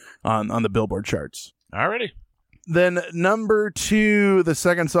year on the Billboard charts. Alrighty. Then number 2, the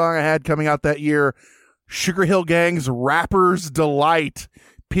second song I had coming out that year, Sugar Hill Gang's Rapper's Delight.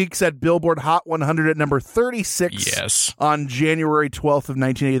 Peaks at Billboard Hot 100 at number 36 on January 12th of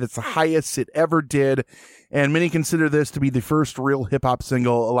 1980. That's the highest it ever did. And many consider this to be the first real hip-hop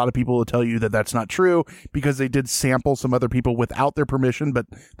single. A lot of people will tell you that that's not true because they did sample some other people without their permission, but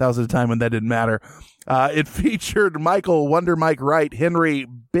that was at a time when that didn't matter. It featured Michael, Wonder Mike Wright, Henry,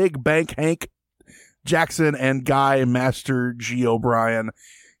 Big Bank Hank Jackson, and Guy Master G. O'Brien.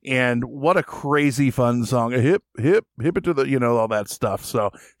 And what a crazy fun song. Hip it to the, all that stuff.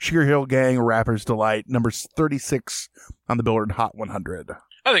 So Sugar Hill Gang, Rapper's Delight, number 36 on the Billboard Hot 100.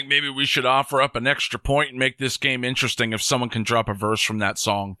 I think maybe we should offer up an extra point and make this game interesting if someone can drop a verse from that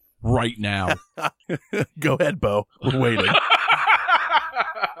song right now. Go ahead, Bo. We're waiting.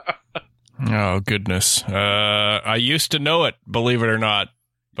 Oh, goodness. I used to know it, believe it or not,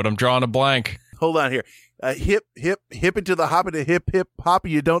 but I'm drawing a blank. Hold on here. Hip it to the hop it to hip hop.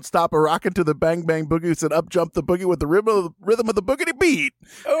 You don't stop a rockin' to the bang bang boogie. Said up jump the boogie with the rhythm of the boogity beat.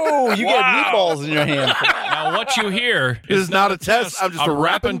 Oh, you got meatballs in your hand. Now what you hear is not a test. I'm just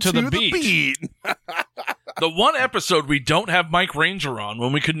rapping to the beat. The one episode we don't have Mike Ranger on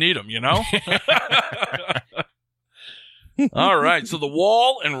when we could need him, All right, so The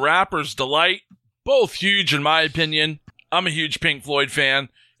Wall and Rapper's Delight, both huge in my opinion. I'm a huge Pink Floyd fan,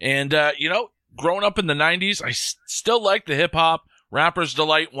 and growing up in the 90s, I still like the hip-hop. Rapper's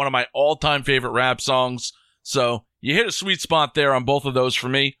Delight, one of my all-time favorite rap songs. So you hit a sweet spot there on both of those for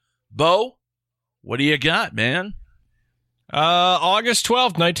me. Bo, what do you got, man? August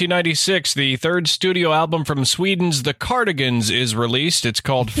 12th, 1996, the third studio album from Sweden's The Cardigans is released. It's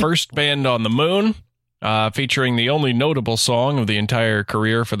called First Band on the Moon, featuring the only notable song of the entire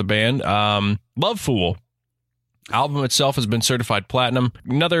career for the band, Love Fool. Album itself has been certified platinum.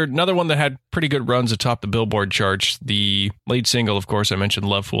 Another one that had pretty good runs atop the Billboard charts. The lead single, of course, I mentioned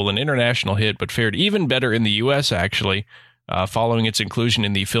Love Fool, an international hit, but fared even better in the U.S., actually, following its inclusion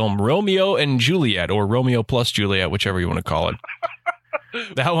in the film Romeo and Juliet, or Romeo plus Juliet, whichever you want to call it.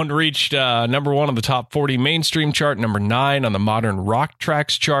 That one reached number 1 on the top 40 mainstream chart, number 9 on the modern rock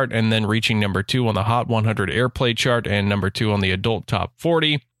tracks chart, and then reaching number 2 on the Hot 100 airplay chart and number 2 on the adult top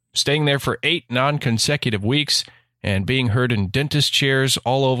 40, staying there for 8 non-consecutive weeks and being heard in dentist chairs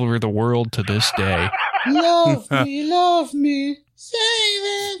all over the world to this day. Love me, say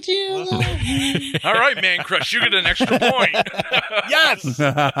that you love me. All right, Man Crush, you get an extra point. Yes!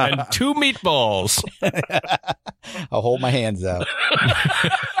 And 2 meatballs. I'll hold my hands out.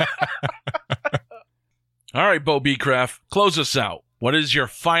 All right, Bo Beecraft, close us out. What is your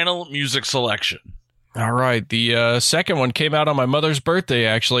final music selection? All right, the second one came out on my mother's birthday,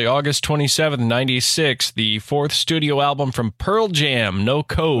 actually, August 27th, 96. The 4th studio album from Pearl Jam, No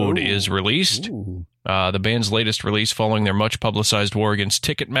Code, is released. The band's latest release following their much-publicized war against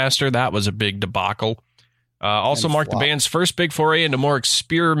Ticketmaster. That was a big debacle. Also marked the band's first big foray into more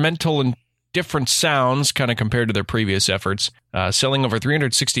experimental and different sounds, kind of compared to their previous efforts, selling over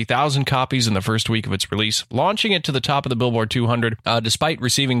 360,000 copies in the first week of its release, launching it to the top of the Billboard 200, despite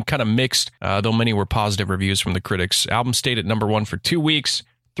receiving kind of mixed, though many were positive reviews from the critics. Album stayed at number 1 for 2 weeks,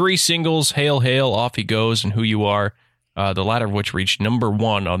 3 singles, Hail, Hail, Off He Goes, and Who You Are, the latter of which reached number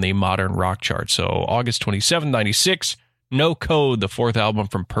 1 on the modern rock chart. So August 27, 96, No Code, the 4th album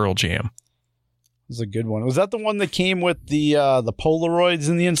from Pearl Jam. Was a good one. Was that the one that came with the Polaroids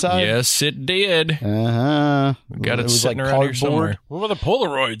in the inside? Yes, it did. Uh-huh. Got it sitting around here somewhere. What were the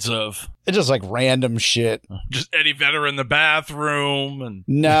Polaroids of? It's just like random shit. Just Eddie Vedder in the bathroom and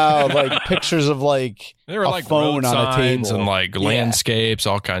No, like pictures of like They were a like phone road on a signs table and like landscapes,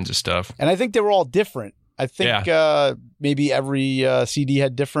 all kinds of stuff. And I think they were all different. I think maybe every CD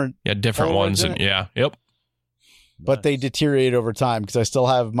had different. Yeah, different Polaroids ones. in And it. yep. But they deteriorate over time because I still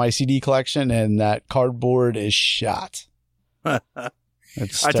have my CD collection and that cardboard is shot.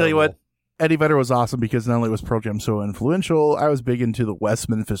 It's I tell you what, terrible. Eddie Vedder was awesome because not only was Pearl Jam so influential, I was big into the West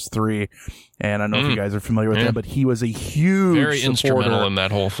Memphis 3, and I don't know if you guys are familiar with that, but he was a huge Very instrumental supporter in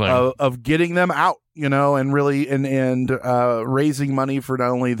that whole thing. of getting them out, and really and raising money for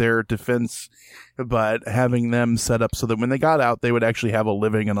not only their defense, but having them set up so that when they got out, they would actually have a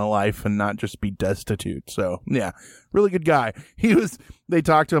living and a life and not just be destitute. So, yeah, really good guy. They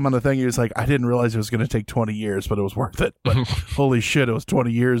talked to him on the thing. He was like, I didn't realize it was going to take 20 years, but it was worth it. But holy shit, it was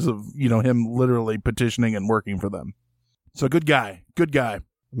 20 years of, him literally petitioning and working for them. So good guy. Good guy.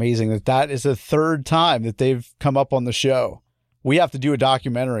 Amazing that is the 3rd time that they've come up on the show. We have to do a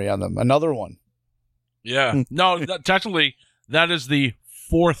documentary on them. Another one. Yeah. No, technically, that is the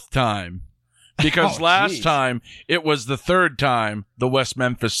 4th time. Because last time, it was the 3rd time the West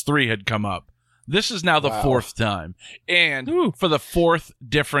Memphis 3 had come up. This is now the 4th time. And for the 4th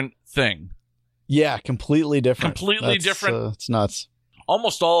different thing. Yeah, completely different. Different. It's nuts.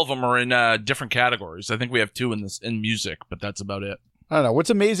 Almost all of them are in different categories. I think we have 2 in music, but that's about it. I don't know. What's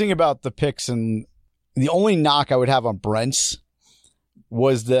amazing about the picks, and the only knock I would have on Brent's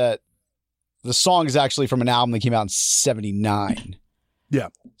was that the song is actually from an album that came out in 79. Yeah.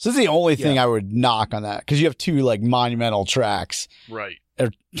 So this is the only thing I would knock on that, because you have 2 like monumental tracks. Right.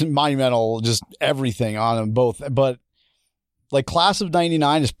 Or monumental, just everything on them both. But like Class of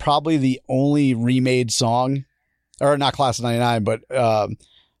 99 is probably the only remade song, or not Class of 99, but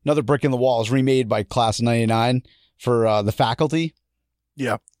Another Brick in the Wall is remade by Class of 99 for The Faculty.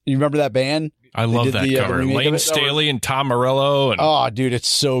 Yeah. You remember that band? I love that cover. remake of Lane it? Staley and Tom Morello. And Oh, dude, it's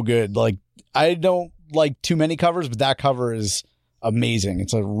so good. Like, I don't like too many covers, but that cover is amazing.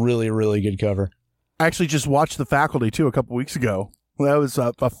 It's a really, really good cover. I actually just watched The Faculty, too, a couple weeks ago. That was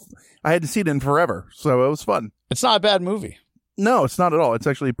I hadn't seen it in forever, so it was fun. It's not a bad movie. No, it's not at all. It's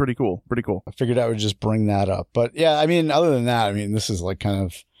actually pretty cool. Pretty cool. I figured I would just bring that up. But yeah, I mean, other than that, I mean, this is like kind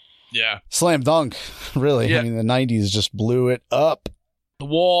of slam dunk, really. Yeah. I mean, the 90s just blew it up. The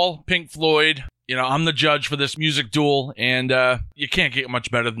Wall, Pink Floyd. I'm the judge for this music duel, and you can't get much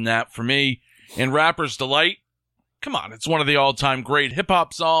better than that for me. And Rapper's Delight, come on, it's one of the all-time great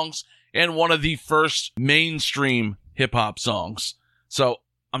hip-hop songs and one of the first mainstream hip-hop songs. So,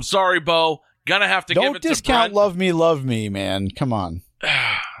 I'm sorry, Bo. Gonna have to give it to Don't discount Brent. Love Me, man. Come on.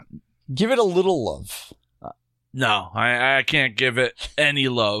 Give it a little love. No, I can't give it any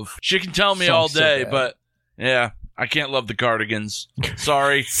love. She can tell me Song's all so day, bad. but yeah, I can't love the Cardigans.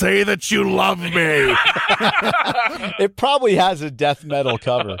 Sorry. Say that you love me. It probably has a death metal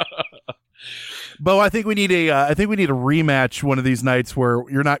cover. Bo, I think we need a rematch one of these nights where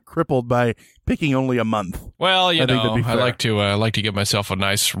you're not crippled by picking only a month. Well, I think that'd be I fair. like to give myself a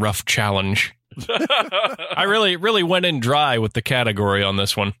nice rough challenge. I really went in dry with the category on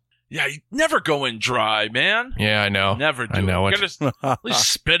this one. Yeah, you never go in dry, man. Yeah, I know. Never do. I know You it. gotta at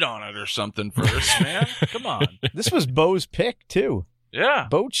least spit on it or something first, man. Come on. This was Bo's pick too. Yeah.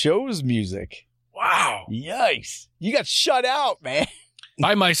 Bo chose music. Wow. Yikes! You got shut out, man.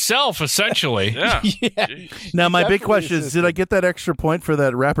 By myself, essentially. Yeah. Yeah. Jeez. Now, my big Definitely question is, did I get that extra point for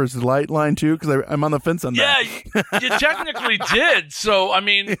that Rapper's Delight line too? Because I'm on the fence on Yeah, that. you technically did. So, I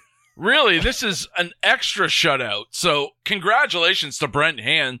mean, really, this is an extra shutout. So, congratulations to Brent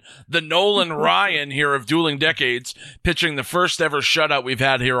Hand, the Nolan Ryan here of Dueling Decades, pitching the first ever shutout we've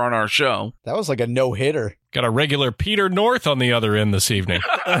had here on our show. That was like a no-hitter. Got a regular Peter North on the other end this evening.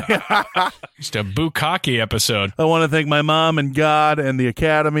 Just a bukkake episode. I want to thank my mom and God and the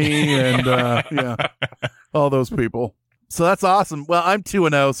Academy and all those people. So that's awesome. Well, I'm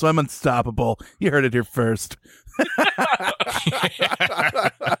 2-0, so I'm unstoppable. You heard it here first.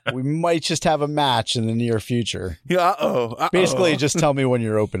 We might just have a match in the near future. Yeah, uh-oh. Basically, just tell me when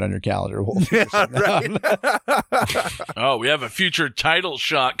you're open on your calendar. We'll figure something out. Oh, we have a future title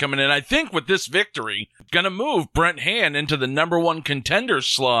shot coming in. I think with this victory, gonna move Brent Hand into the number one contender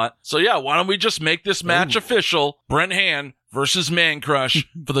slot. So yeah, why don't we just make this match official? Brent Hand versus Man Crush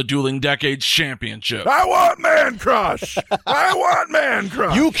for the Dueling Decades Championship. I want Man Crush. I want Man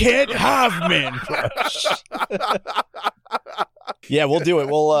Crush. You can't have Man Crush. Yeah, we'll do it.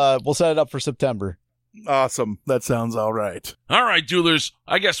 We'll set it up for September. Awesome. That sounds all right. All right, duelers,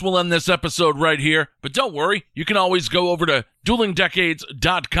 I guess we'll end this episode right here. But don't worry, you can always go over to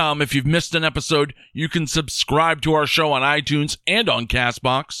duelingdecades.com. If you've missed an episode, you can subscribe to our show on iTunes and on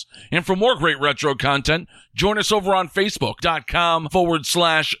CastBox. And for more great retro content, join us over on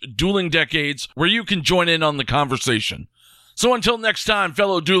Facebook.com/Dueling Decades, where you can join in on the conversation. So until next time,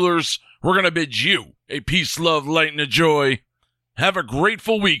 fellow duelers, we're going to bid you a peace, love, light, and a joy. Have a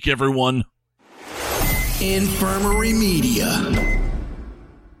grateful week, everyone. Infirmary Media.